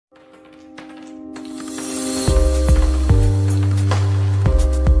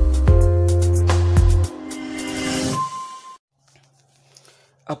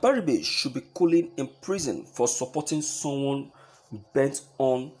Abaribe should be cooling in prison for supporting someone bent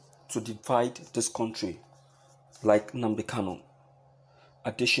on to divide this country, like Ñnamdi Kanu.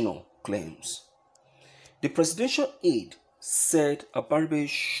 Additional claims. The presidential aide said Abaribe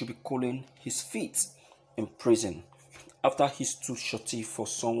should be cooling his feet in prison after he stood shorty for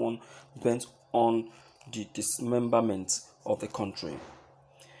someone bent on the dismemberment of the country.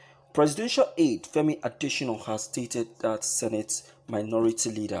 Presidential aide Femi Adesina has stated that Senate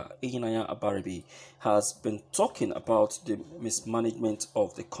Minority Leader Abaribe has been talking about the mismanagement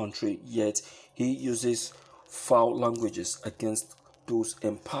of the country, yet he uses foul languages against those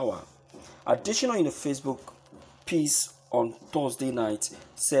in power. Adesina, in a Facebook piece on Thursday night,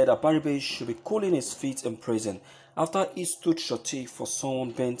 said Abaribe should be cooling his feet in prison after he stood shorty for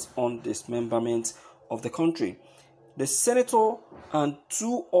someone bent on dismemberment of the country. The senator and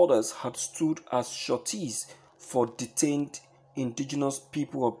two others had stood as shorties for detained indigenous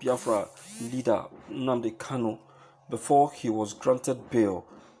people of Biafra leader Ñnamdi Kanu before he was granted bail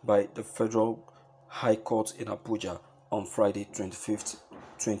by the Federal High Court in Abuja on Friday 25th,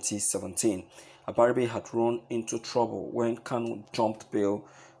 2017. Abaribe had run into trouble when Kanu jumped bail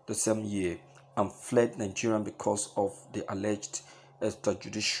the same year and fled Nigeria because of the alleged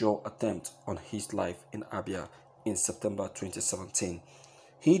extrajudicial attempt on his life in Abia in September 2017.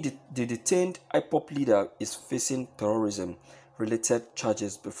 The detained IPOP leader is facing terrorism-related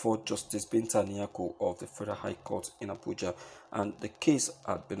charges before Justice Binta Nyako of the Federal High Court in Abuja, and the case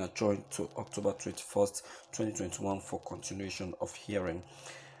had been adjourned to October 21st, 2021 for continuation of hearing.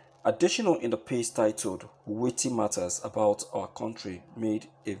 Additional in the piece titled "Weighty Matters About Our Country" made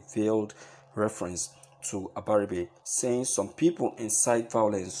a veiled reference to Abaribe, saying some people incite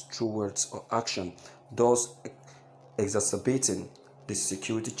violence through words or action, thus exacerbating the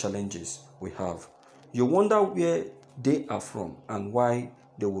security challenges we have. You wonder where they are from and why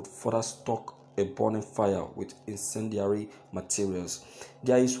they would further stock a burning fire with incendiary materials.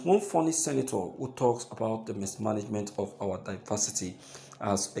 There is one funny senator who talks about the mismanagement of our diversity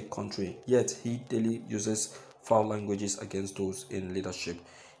as a country, yet he daily uses foul languages against those in leadership.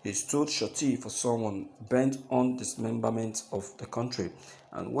 He stood shorty for someone bent on dismemberment of the country,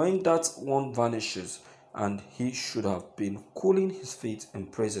 and when that one vanishes and he should have been cooling his feet in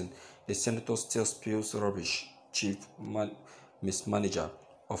prison, the senator still spills rubbish, chief mismanager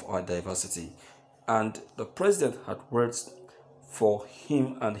of our diversity. And the president had words for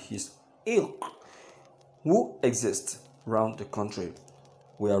him and his ilk who exist around the country.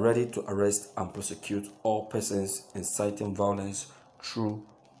 We are ready to arrest and prosecute all persons inciting violence through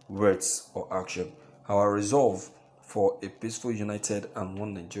words or action. Our resolve for a peaceful, united, and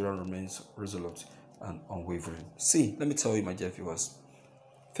one Nigeria remains resolute and unwavering. See, let me tell you, my dear viewers,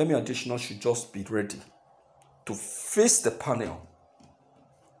 Femi Adesina should just be ready to face the panel.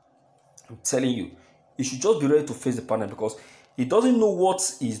 I'm telling you, he should just be ready to face the panel because he doesn't know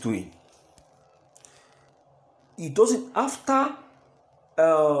what he's doing. He doesn't, after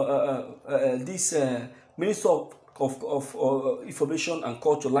this Minister of Information and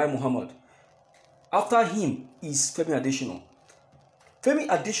Culture, Lai Muhammad, after him is Femi Adesina. Femi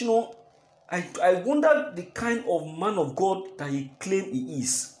Adesina, I wonder the kind of man of God that he claims he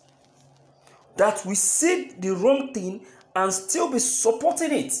is. That we say the wrong thing and still be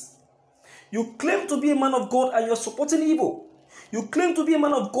supporting it. You claim to be a man of God and you're supporting evil. You claim to be a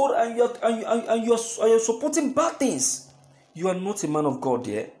man of God and you're supporting bad things. You are not a man of God,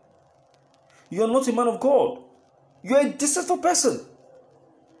 dear. You are not a man of God. You are a deceitful person.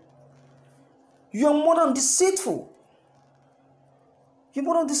 You are more than deceitful. You're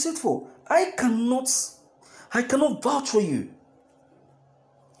more than deceitful. I cannot vouch for you.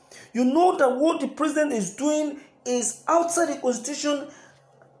 You know that what the president is doing is outside the constitution,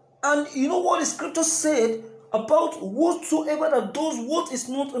 and you know what the scripture said about whatsoever that does what is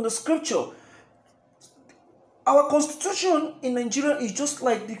not in the scripture. Our constitution in Nigeria is just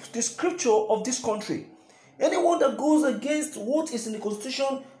like the scripture of this country. Anyone that goes against what is in the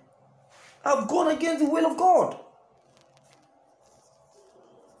constitution have gone against the will of God.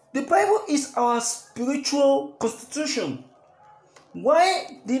 The Bible is our spiritual constitution. Why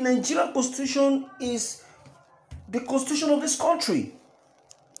the Nigerian constitution is the constitution of this country.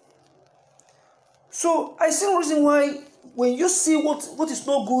 So I see no reason why when you see what is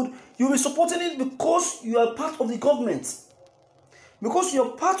not good, you'll be supporting it because you are part of the government. Because you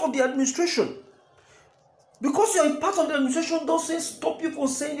are part of the administration. Because you are part of the administration doesn't stop you from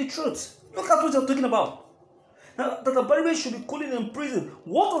saying the truth. Look at what you're talking about. Now, that Abaribe should be cooling in prison.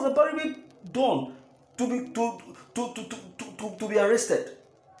 What has Abaribe done to be arrested?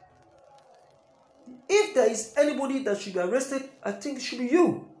 if there is anybody that should be arrested, I think it should be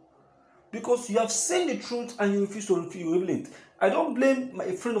you. Because you have seen the truth and you refuse to reveal it. I don't blame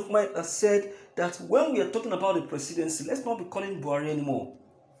a friend of mine that said that when we are talking about the presidency, let's not be calling Buhari anymore.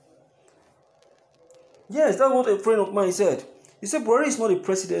 Yes, that's what a friend of mine said. He said Buhari is not a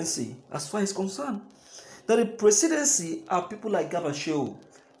presidency as far as concerned. That the presidency are people like Garba Shehu,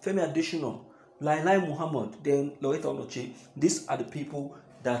 Femi Adesina, Lai Muhammad, then Loretta Onoche. These are the people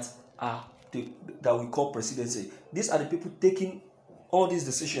that we call presidency. These are the people taking all these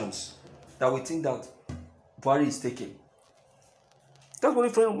decisions that we think that Buhari is taking. That's what a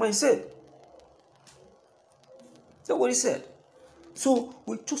friend of mine said. That's what he said. So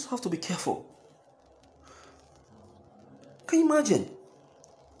we just have to be careful. Can you imagine?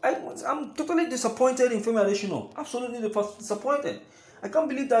 I'm totally disappointed in Femi Adesina. Absolutely disappointed. I can't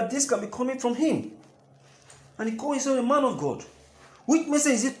believe that this can be coming from him. And he calls himself a man of God. Which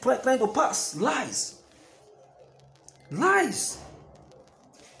message is he trying to pass? Lies. Lies.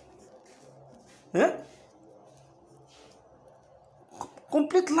 Yeah?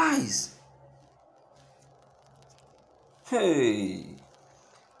 Complete lies. Hey.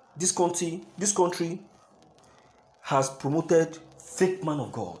 This country has promoted fake man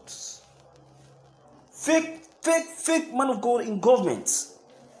of God. Fake man of God in government.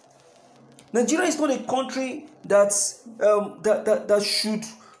 Nigeria is not a country that should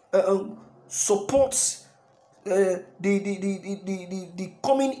support the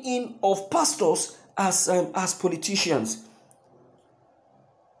coming in of pastors as politicians.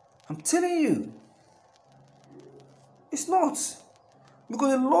 I'm telling you, it's not,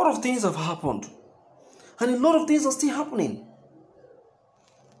 because a lot of things have happened, and a lot of things are still happening.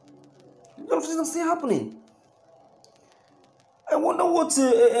 A lot of things are still happening. I wonder what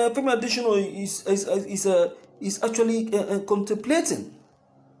Femi Adesina is actually contemplating.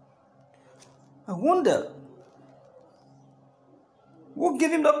 I wonder what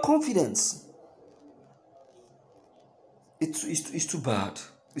gave him that confidence. It's too bad.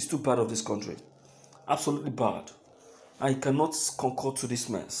 It's too bad of this country. Absolutely bad. I cannot concur to this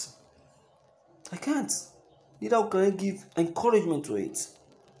mess. I can't. Neither can I give encouragement to it.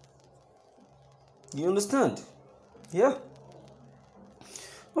 You understand? Yeah.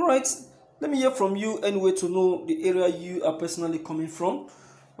 Alright, let me hear from you anyway to know the area you are personally coming from.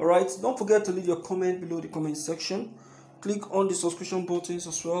 Alright, don't forget to leave your comment below the comment section. Click on the subscription buttons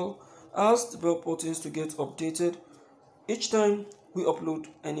as well as the bell buttons to get updated each time we upload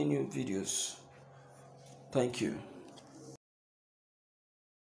any new videos. Thank you.